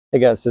Hey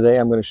guys, today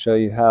I'm going to show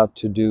you how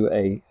to do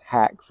a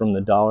hack from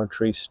the Dollar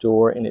Tree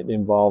store, and it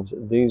involves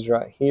these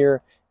right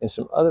here and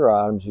some other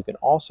items you can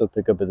also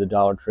pick up at the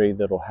Dollar Tree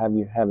that'll have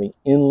you having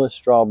endless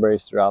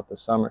strawberries throughout the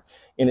summer.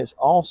 And it's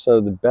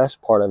also the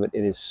best part of it,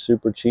 it is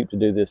super cheap to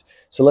do this.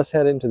 So let's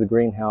head into the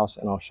greenhouse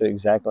and I'll show you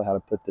exactly how to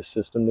put this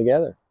system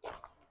together.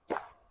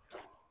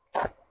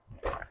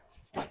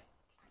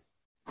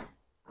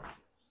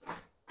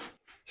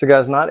 So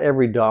guys, not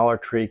every Dollar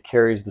Tree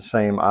carries the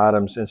same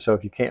items, and so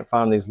if you can't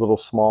find these little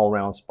small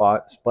round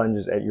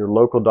sponges at your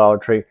local Dollar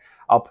Tree,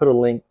 I'll put a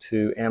link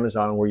to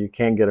Amazon where you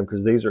can get them,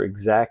 because these are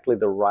exactly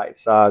the right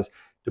size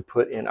to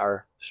put in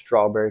our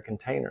strawberry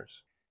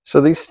containers.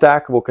 So these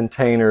stackable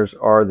containers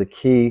are the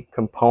key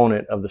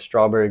component of the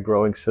strawberry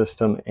growing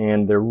system,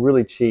 and they're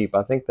really cheap.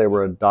 I think they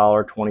were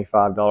 $1.25,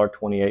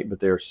 $1.28, but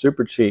they're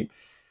super cheap.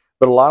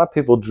 But a lot of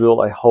people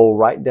drill a hole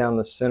right down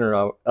the center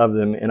of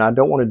them, and I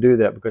don't want to do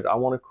that because I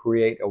want to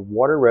create a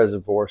water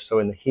reservoir, so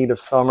in the heat of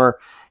summer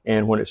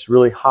and when it's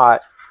really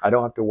hot, I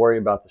don't have to worry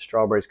about the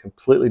strawberries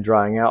completely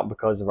drying out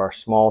because of our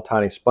small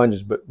tiny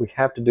sponges. But we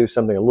have to do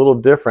something a little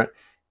different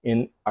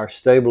in our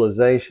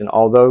stabilization.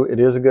 Although it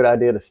is a good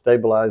idea to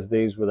stabilize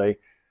these with a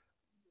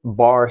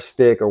bar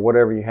stick or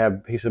whatever you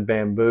have, piece of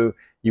bamboo,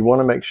 you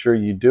want to make sure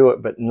you do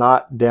it, but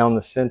not down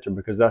the center,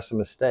 because that's a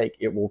mistake.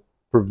 It will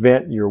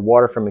prevent your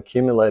water from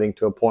accumulating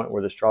to a point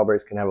where the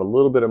strawberries can have a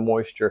little bit of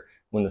moisture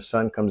when the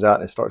sun comes out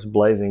and it starts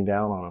blazing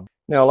down on them.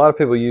 Now, a lot of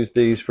people use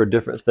these for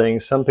different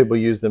things. Some people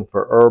use them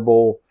for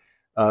herbal.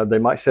 They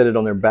might set it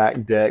on their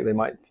back deck. They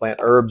might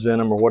plant herbs in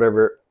them or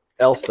whatever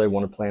else they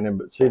want to plant in.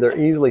 But see,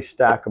 they're easily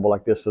stackable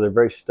like this, so they're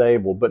very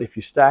stable. But if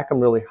you stack them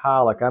really high,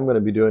 like I'm going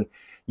to be doing,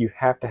 you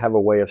have to have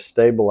a way of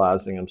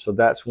stabilizing them. So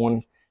that's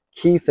one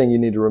key thing you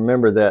need to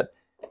remember, that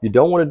you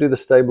don't want to do the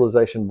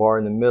stabilization bar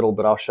in the middle,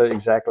 but I'll show you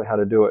exactly how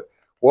to do it.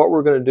 What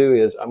we're going to do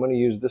is I'm going to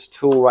use this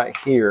tool right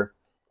here,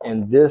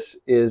 and this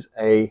is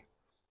a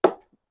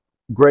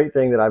great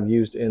thing that I've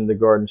used in the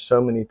garden so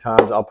many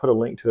times. I'll put a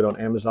link to it on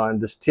Amazon.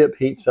 This tip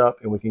heats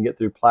up and we can get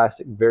through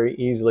plastic very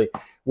easily.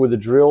 With a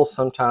drill,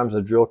 sometimes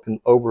a drill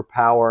can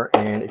overpower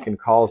and it can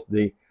cause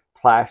the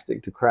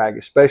plastic to crack,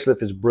 especially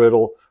if it's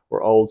brittle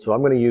or old. So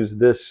I'm going to use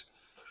this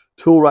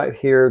tool right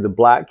here, the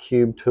black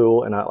cube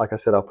tool, and like I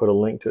said, I'll put a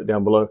link to it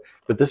down below.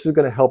 But this is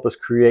going to help us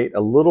create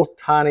a little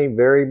tiny,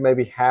 very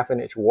maybe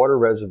half-an-inch water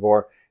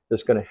reservoir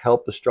that's going to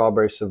help the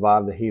strawberries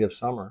survive the heat of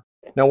summer.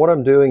 Now what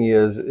I'm doing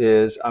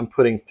is I'm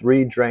putting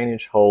 3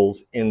 drainage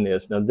holes in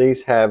this. Now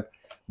these have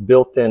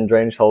built-in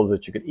drainage holes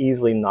that you could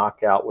easily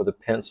knock out with a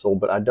pencil,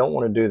 but I don't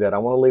want to do that. I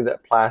want to leave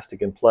that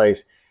plastic in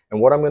place.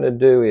 And what I'm going to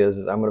do is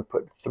I'm going to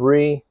put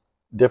 3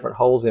 different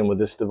holes in with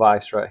this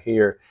device right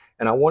here,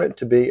 and I want it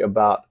to be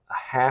about a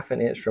half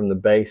an inch from the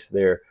base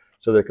there,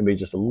 so there can be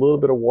just a little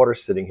bit of water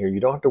sitting here.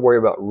 You don't have to worry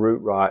about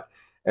root rot,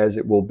 as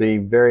it will be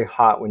very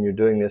hot when you're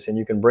doing this, and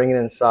you can bring it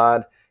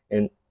inside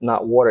and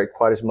not water it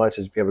quite as much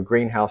as if you have a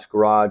greenhouse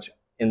garage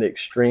in the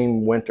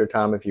extreme winter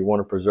time, if you want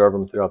to preserve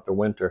them throughout the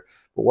winter.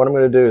 But what I'm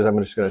going to do is I'm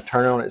just going to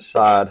turn it on its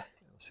side.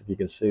 Let's see if you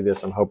can see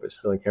this. I hope it's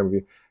still in camera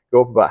view.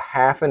 Go up about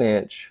half an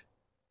inch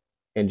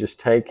and just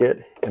take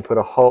it and put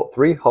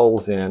 3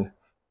 holes in.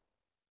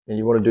 And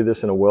you want to do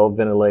this in a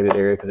well-ventilated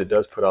area, because it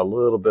does put out a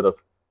little bit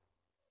of,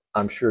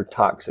 I'm sure,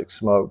 toxic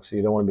smoke, so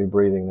you don't want to be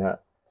breathing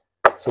that.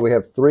 So we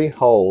have 3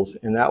 holes,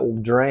 and that will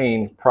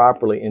drain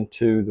properly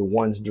into the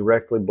ones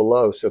directly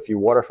below. So if you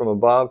water from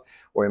above,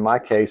 or in my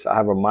case, I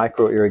have a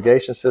micro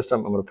irrigation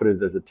system, I'm going to put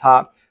it at the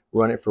top,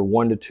 run it for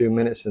 1 to 2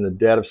 minutes in the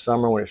dead of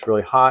summer when it's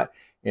really hot,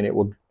 and it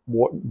will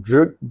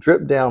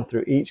drip down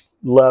through each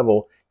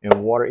level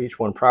and water each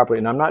one properly.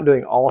 And I'm not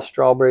doing all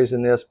strawberries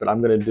in this, but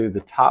I'm going to do the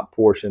top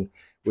portion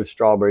with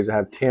strawberries. I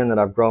have 10 that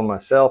I've grown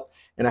myself,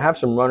 and I have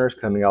some runners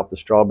coming off the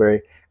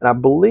strawberry. And I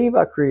believe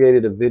I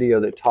created a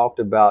video that talked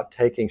about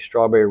taking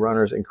strawberry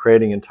runners and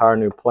creating entire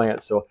new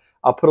plants. So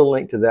I'll put a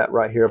link to that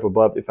right here up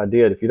above if I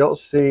did. If you don't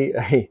see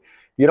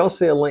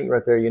a link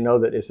right there, you know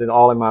that it's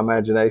all in my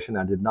imagination.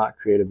 I did not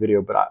create a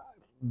video, but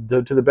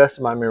to the best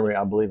of my memory,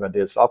 I believe I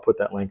did. So I'll put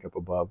that link up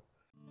above.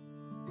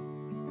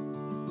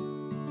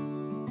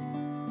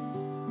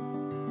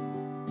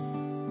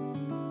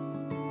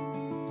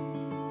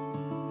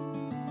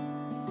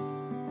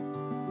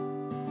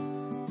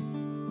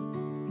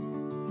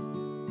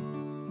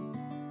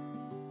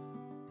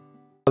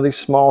 These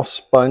small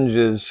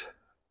sponges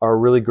are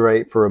really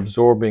great for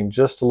absorbing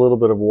just a little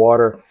bit of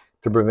water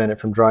to prevent it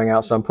from drying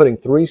out. So I'm putting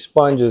 3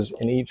 sponges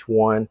in each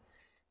one,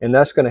 and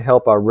that's going to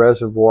help our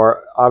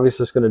reservoir.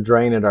 Obviously, it's going to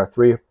drain at our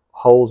 3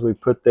 holes we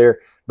put there,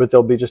 but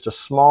there'll be just a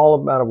small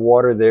amount of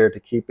water there to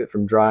keep it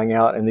from drying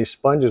out. And these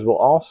sponges will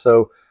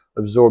also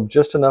absorb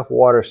just enough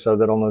water so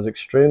that on those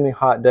extremely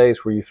hot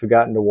days where you've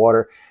forgotten to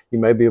water, you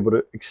may be able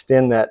to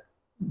extend that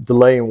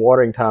delay in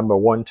watering time by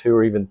 1, 2,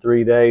 or even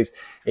 3 days,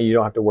 and you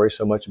don't have to worry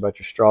so much about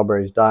your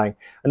strawberries dying.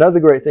 Another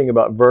great thing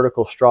about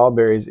vertical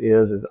strawberries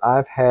is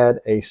I've had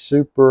a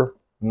super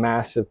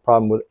massive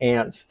problem with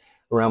ants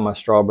around my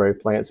strawberry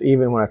plants.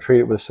 Even when I treat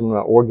it with some of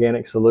my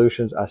organic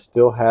solutions, I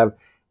still have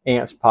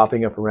ants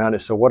popping up around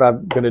it. So what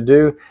I'm going to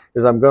do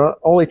is I'm going to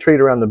only treat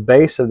around the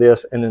base of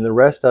this, and then the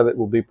rest of it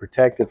will be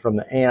protected from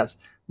the ants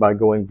by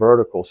going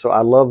vertical. So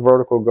I love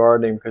vertical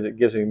gardening because it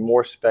gives me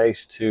more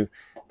space to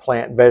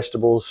plant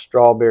vegetables,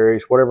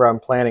 strawberries, whatever I'm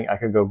planting. I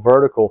can go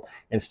vertical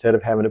instead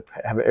of having to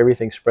have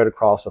everything spread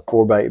across a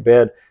 4x8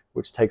 bed,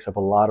 which takes up a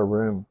lot of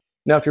room.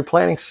 Now, if you're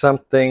planting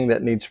something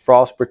that needs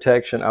frost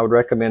protection, I would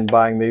recommend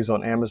buying these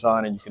on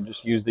Amazon, and you can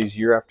just use these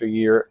year after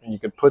year, and you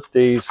can put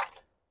these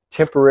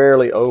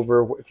temporarily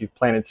over. If you've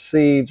planted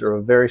seeds or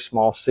a very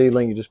small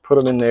seedling, you just put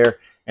them in there,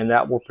 and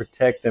that will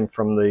protect them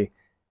from the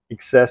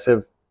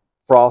excessive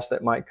frost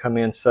that might come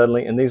in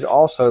suddenly. And these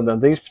also,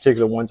 these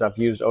particular ones I've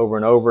used over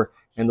and over,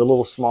 and the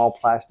little small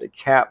plastic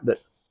cap that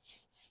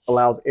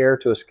allows air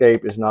to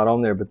escape is not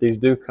on there, but these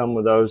do come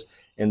with those.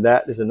 And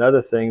that is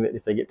another thing, that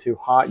if they get too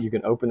hot, you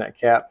can open that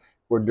cap,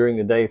 where during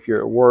the day, if you're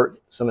at work,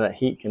 some of that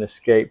heat can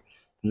escape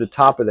to the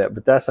top of that.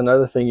 But that's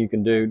another thing you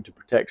can do to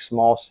protect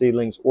small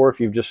seedlings, or if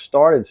you've just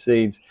started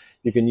seeds,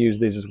 you can use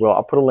these as well.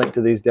 I'll put a link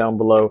to these down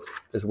below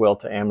as well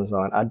to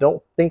Amazon. I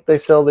don't think they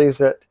sell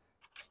these at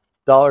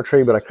Dollar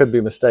Tree, but I could be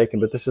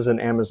mistaken. But this is an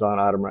Amazon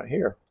item right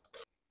here.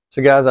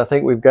 So guys, I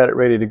think we've got it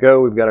ready to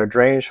go. We've got our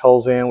drainage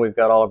holes in, we've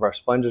got all of our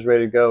sponges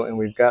ready to go, and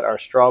we've got our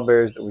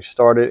strawberries that we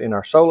started in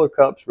our solo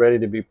cups ready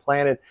to be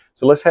planted.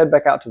 So let's head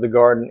back out to the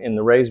garden in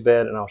the raised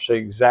bed, and I'll show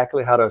you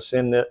exactly how to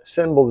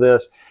assemble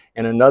this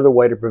and another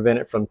way to prevent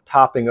it from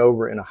topping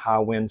over in a high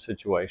wind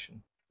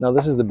situation. Now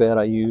this is the bed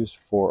I use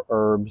for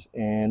herbs,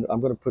 and I'm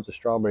going to put the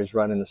strawberries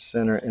right in the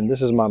center, and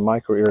this is my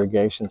micro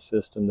irrigation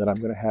system that I'm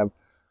going to have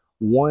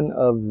one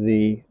of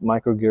the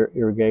micro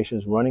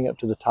irrigations running up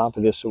to the top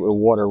of this, so it will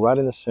water right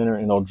in the center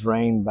and it'll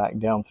drain back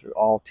down through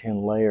all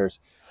 10 layers.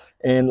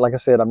 And like I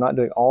said, I'm not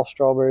doing all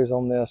strawberries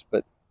on this,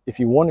 but if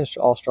you want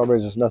all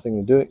strawberries, there's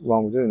nothing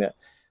wrong with doing that.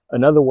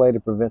 Another way to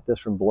prevent this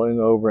from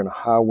blowing over in a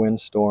high wind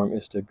storm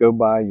is to go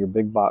by your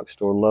big box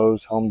store,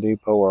 Lowe's, Home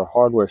Depot, or a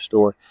hardware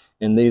store,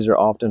 and these are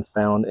often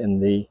found in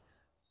the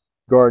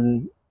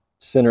garden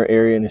center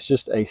area, and it's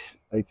just a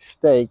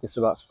stake. It's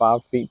about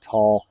 5 feet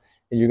tall,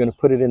 and you're going to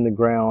put it in the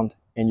ground,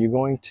 and you're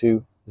going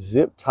to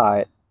zip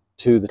tie it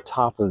to the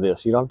top of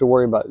this. You don't have to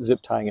worry about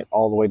zip tying it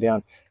all the way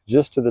down,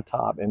 just to the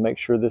top, and make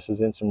sure this is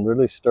in some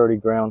really sturdy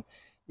ground.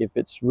 If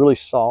it's really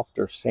soft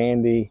or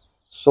sandy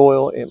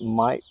soil, it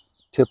might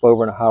tip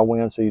over in a high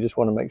wind, so you just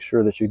want to make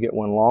sure that you get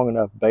one long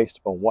enough based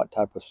upon what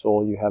type of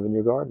soil you have in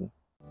your garden.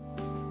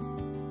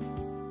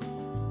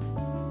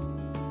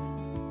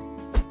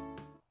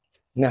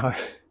 Now,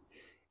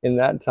 in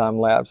that time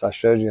lapse, I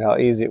showed you how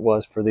easy it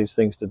was for these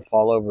things to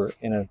fall over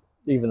in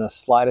even the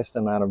slightest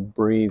amount of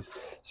breeze.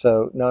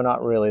 So no,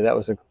 not really. That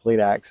was a complete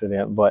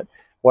accident. But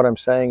what I'm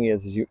saying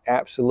is you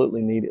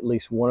absolutely need at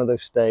least one of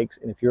those stakes.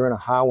 And if you're in a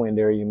high wind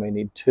area, you may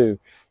need two.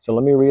 So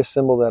let me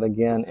reassemble that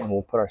again, and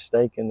we'll put our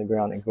stake in the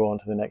ground and go on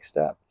to the next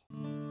step.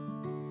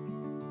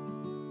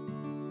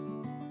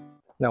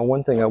 Now,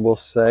 one thing I will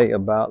say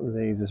about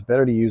these is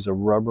better to use a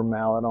rubber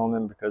mallet on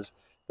them, because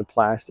the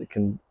plastic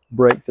can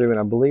break through, and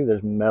I believe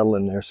there's metal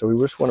in there. So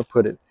we just want to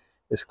put it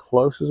as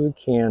close as we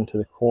can to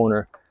the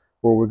corner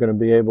where we're going to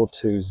be able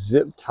to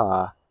zip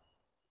tie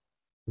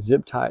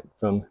it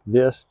from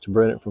this to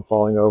prevent it from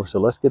falling over. So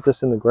let's get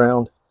this in the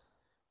ground,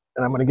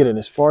 and I'm going to get it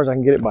as far as I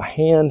can get it by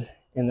hand,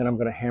 and then I'm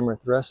going to hammer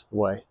it the rest of the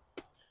way.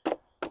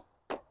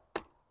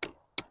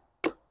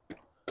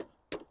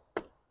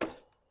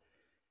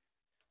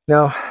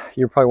 Now,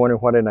 you're probably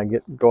wondering, why didn't I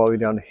go all the way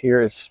down to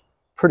here? It's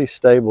pretty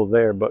stable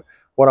there, but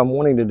what I'm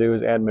wanting to do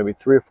is add maybe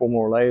 3 or 4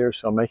 more layers.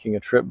 So I'm making a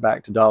trip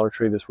back to Dollar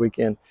Tree this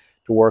weekend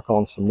to work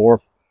on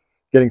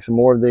getting some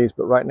more of these.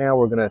 But right now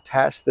we're going to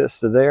attach this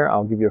to there.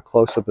 I'll give you a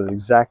close-up of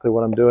exactly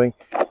what I'm doing.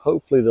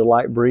 Hopefully the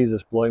light breeze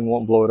that's blowing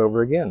won't blow it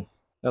over again.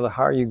 Now, the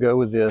higher you go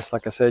with this,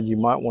 like I said, you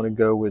might want to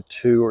go with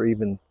 2 or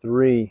even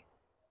 3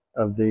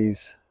 of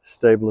these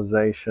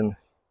stabilization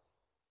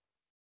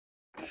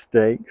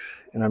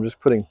stakes. And I'm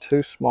just putting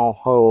 2 small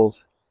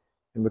holes.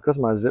 And because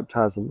my zip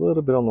tie is a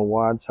little bit on the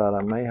wide side,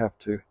 I may have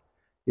to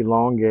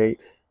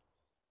elongate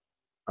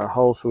our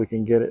hole so we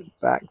can get it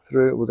back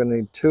through. We're going to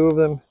need 2 of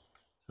them.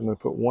 I'm going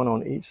to put 1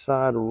 on each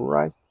side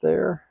right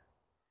there,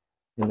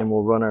 and then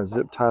we'll run our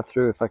zip tie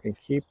through. If I can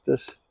keep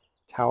this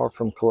tower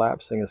from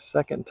collapsing a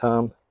second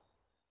time,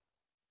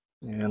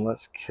 and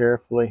let's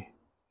carefully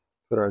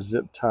put our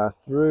zip tie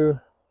through.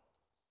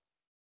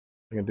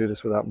 I can do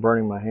this without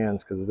burning my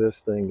hands because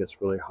this thing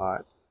gets really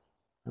hot.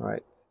 All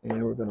right,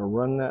 and we're going to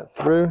run that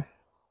through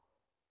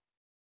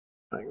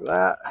like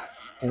that.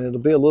 And it'll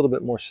be a little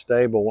bit more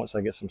stable once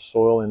I get some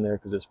soil in there,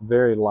 because it's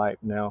very light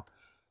now.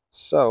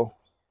 So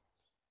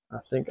I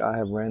think I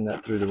have ran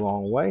that through the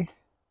wrong way.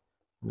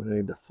 I'm going to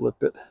need to flip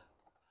it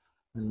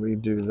and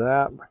redo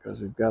that,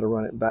 because we've got to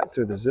run it back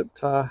through the zip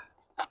tie.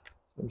 So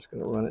I'm just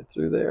going to run it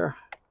through there.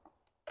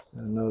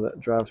 I know that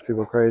drives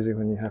people crazy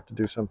when you have to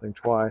do something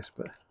twice,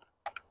 but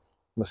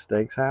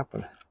mistakes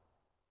happen.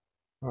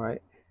 All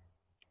right,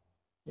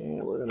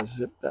 and we're going to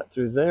zip that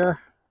through there.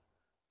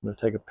 I'm going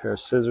to take a pair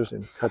of scissors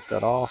and cut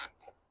that off.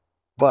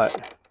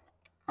 But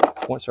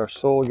Once our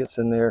soil gets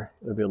in there,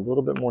 it'll be a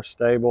little bit more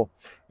stable,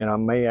 and I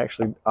may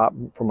actually opt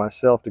for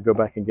myself to go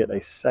back and get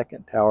a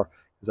second tower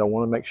because I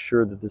want to make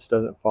sure that this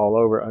doesn't fall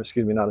over.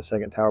 Excuse me, not a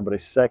second tower, but a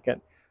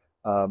second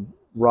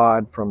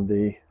rod from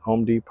the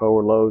Home Depot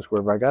or Lowe's,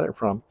 wherever I got it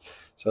from.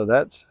 So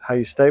that's how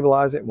you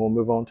stabilize it, and we'll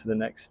move on to the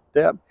next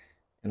step,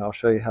 and I'll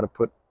show you how to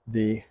put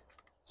the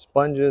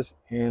sponges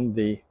and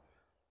the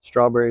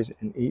strawberries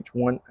in each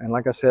one. And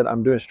like I said,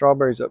 I'm doing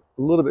strawberries up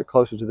a little bit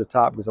closer to the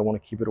top because I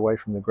want to keep it away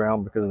from the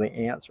ground because the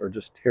ants are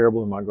just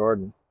terrible in my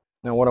garden.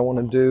 Now what I want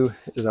to do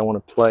is I want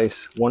to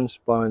place one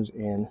sponge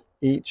in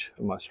each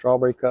of my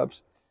strawberry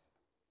cups.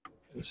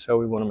 And so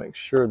we want to make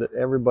sure that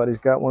everybody's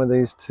got one of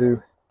these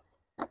to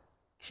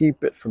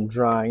keep it from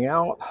drying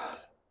out.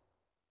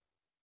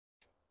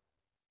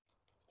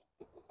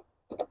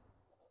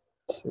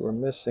 See, we're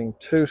missing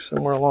two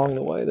somewhere along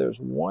the way. There's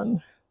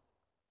one.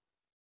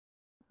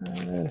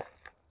 And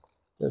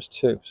there's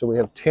two. So we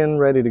have 10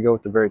 ready to go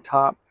at the very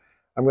top.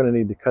 I'm going to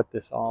need to cut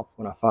this off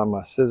when I find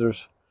my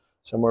scissors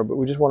somewhere, but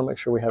we just want to make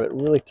sure we have it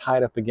really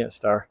tight up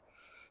against our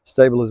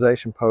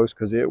stabilization post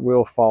because it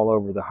will fall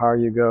over the higher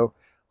you go.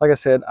 Like I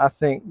said, I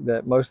think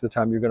that most of the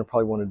time you're going to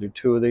probably want to do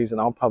two of these,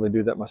 and I'll probably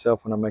do that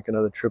myself when I make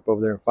another trip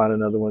over there and find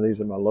another one of these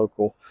at my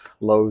local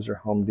Lowe's or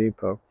Home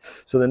Depot.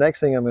 So the next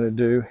thing I'm going to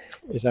do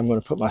is I'm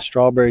going to put my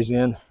strawberries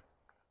in,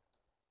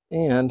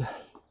 and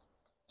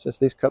since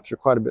these cups are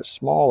quite a bit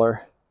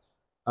smaller,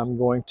 I'm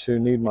going to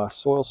need my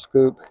soil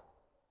scoop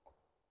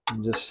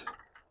and just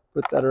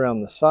put that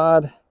around the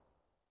side.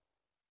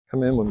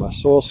 Come in with my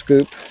soil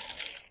scoop.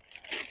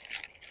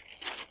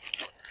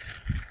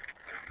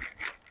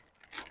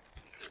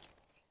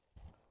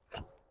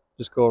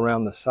 Just go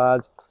around the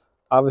sides.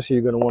 Obviously,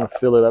 you're going to want to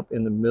fill it up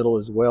in the middle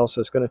as well,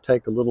 so it's going to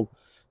take a little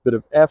bit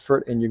of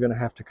effort, and you're going to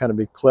have to kind of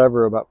be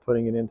clever about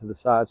putting it into the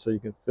sides so you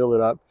can fill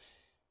it up.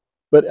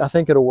 But I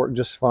think it'll work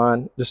just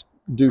fine. Just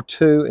do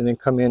two and then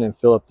come in and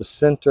fill up the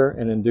center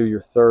and then do your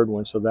third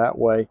one. So that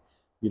way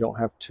you don't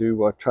have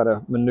to try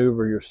to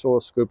maneuver your soil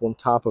scoop on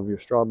top of your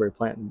strawberry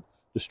plant and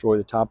destroy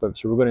the top of it.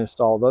 So we're going to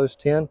install those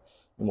 10 and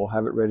we'll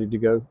have it ready to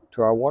go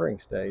to our watering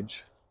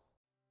stage.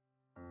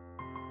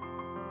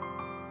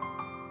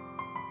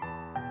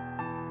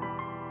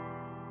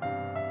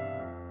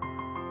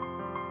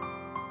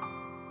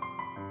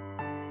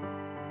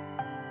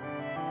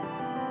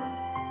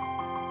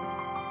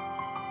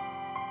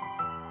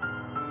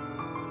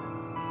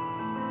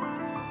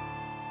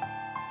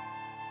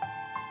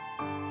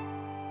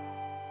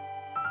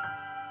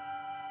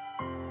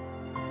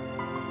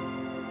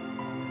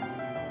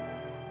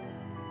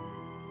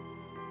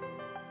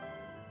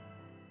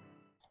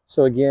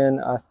 So again,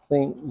 I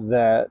think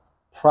that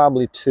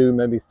probably two,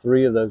 maybe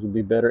three of those would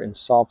be better in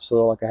soft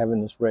soil like I have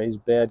in this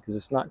raised bed because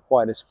it's not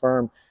quite as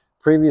firm.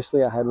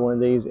 Previously, I had one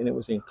of these and it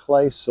was in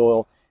clay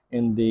soil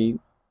and the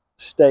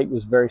stake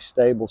was very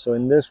stable. So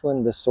in this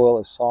one, the soil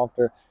is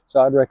softer. So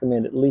I'd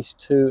recommend at least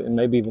two and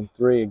maybe even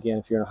three again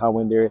if you're in a high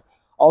wind area.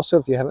 Also,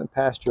 if you haven't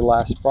passed your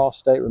last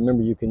frost date,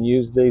 remember you can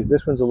use these.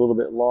 This one's a little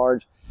bit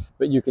large,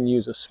 but you can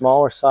use a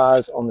smaller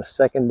size on the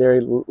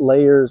secondary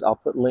layers. I'll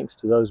put links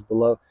to those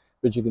below.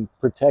 But you can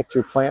protect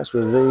your plants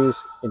with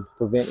these and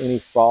prevent any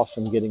frost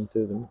from getting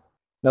to them.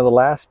 Now the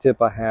last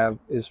tip I have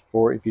is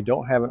for if you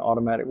don't have an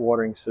automatic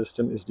watering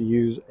system is to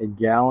use a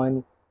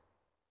gallon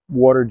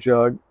water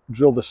jug,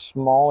 drill the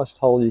smallest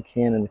hole you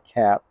can in the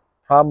cap,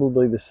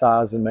 probably the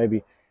size of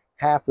maybe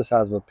half the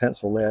size of a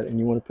pencil lead, and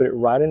you want to put it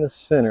right in the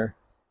center,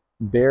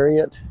 bury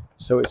it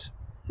so it's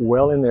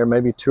well in there,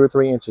 maybe 2 or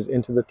 3 inches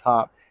into the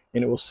top,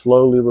 and it will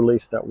slowly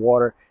release that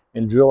water.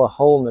 And drill a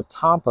hole in the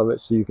top of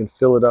it so you can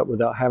fill it up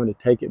without having to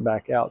take it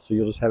back out. So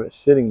you'll just have it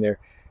sitting there.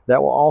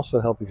 That will also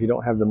help if you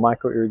don't have the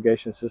micro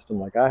irrigation system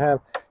like I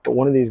have. But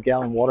one of these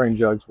gallon watering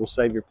jugs will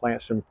save your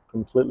plants from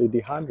completely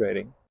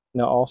dehydrating.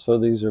 Now also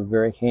these are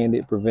very handy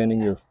at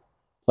preventing your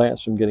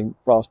plants from getting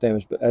frost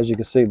damage. But as you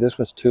can see, this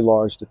one's too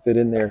large to fit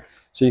in there.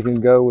 So you can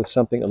go with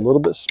something a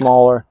little bit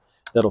smaller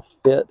that'll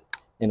fit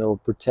and it'll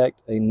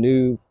protect a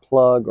new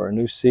plug or a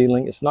new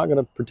seedling. It's not going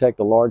to protect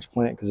a large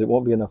plant because it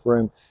won't be enough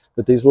room.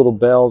 But these little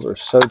bells are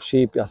so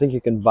cheap. I think you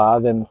can buy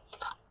them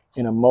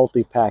in a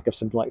multi-pack of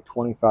something like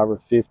 25 or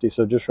 50.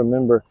 So just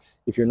remember,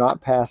 if you're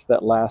not past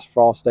that last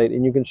frost date,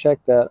 and you can check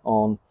that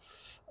on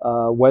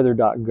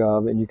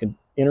weather.gov, and you can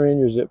enter in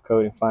your zip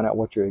code and find out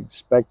what your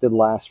expected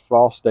last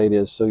frost date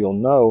is, so you'll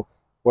know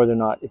whether or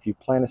not if you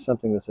planted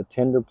something that's a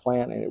tender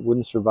plant and it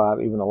wouldn't survive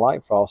even a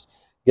light frost,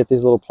 get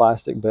these little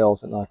plastic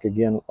bells. And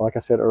like I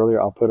said earlier,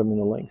 I'll put them in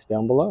the links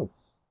down below.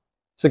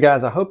 So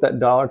guys, I hope that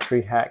Dollar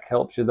Tree hack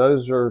helps you.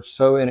 Those are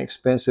so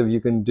inexpensive. You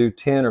can do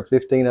 10 or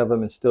 15 of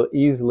them and still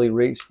easily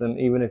reach them.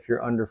 Even if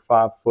you're under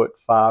 5'5"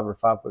 or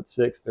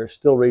 5'6", they're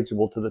still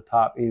reachable to the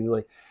top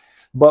easily.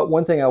 But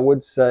one thing I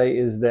would say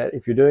is that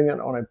if you're doing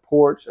it on a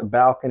porch, a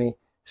balcony,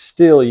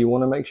 still you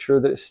want to make sure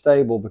that it's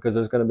stable because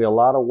there's going to be a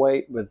lot of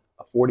weight with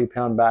a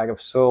 40-pound bag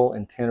of soil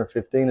and 10 or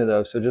 15 of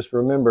those. So just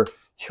remember,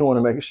 you want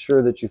to make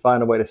sure that you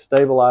find a way to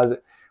stabilize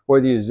it,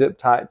 whether you zip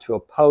tie it to a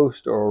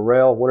post or a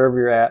rail, whatever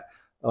you're at.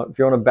 If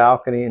you're on a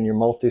balcony and you're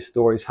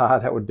multi-stories high,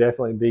 that would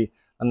definitely be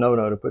a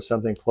no-no to put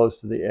something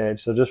close to the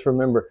edge. So just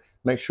remember,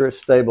 make sure it's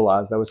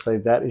stabilized. I would say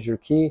that is your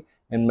key,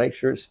 and make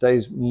sure it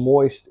stays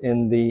moist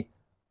in the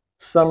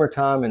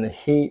summertime in the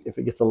heat. If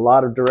it gets a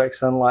lot of direct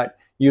sunlight,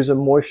 use a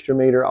moisture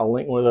meter. I'll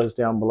link one of those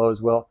down below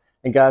as well.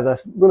 And guys, I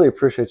really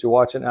appreciate you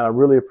watching, and I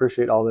really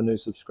appreciate all the new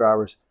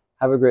subscribers.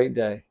 Have a great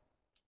day.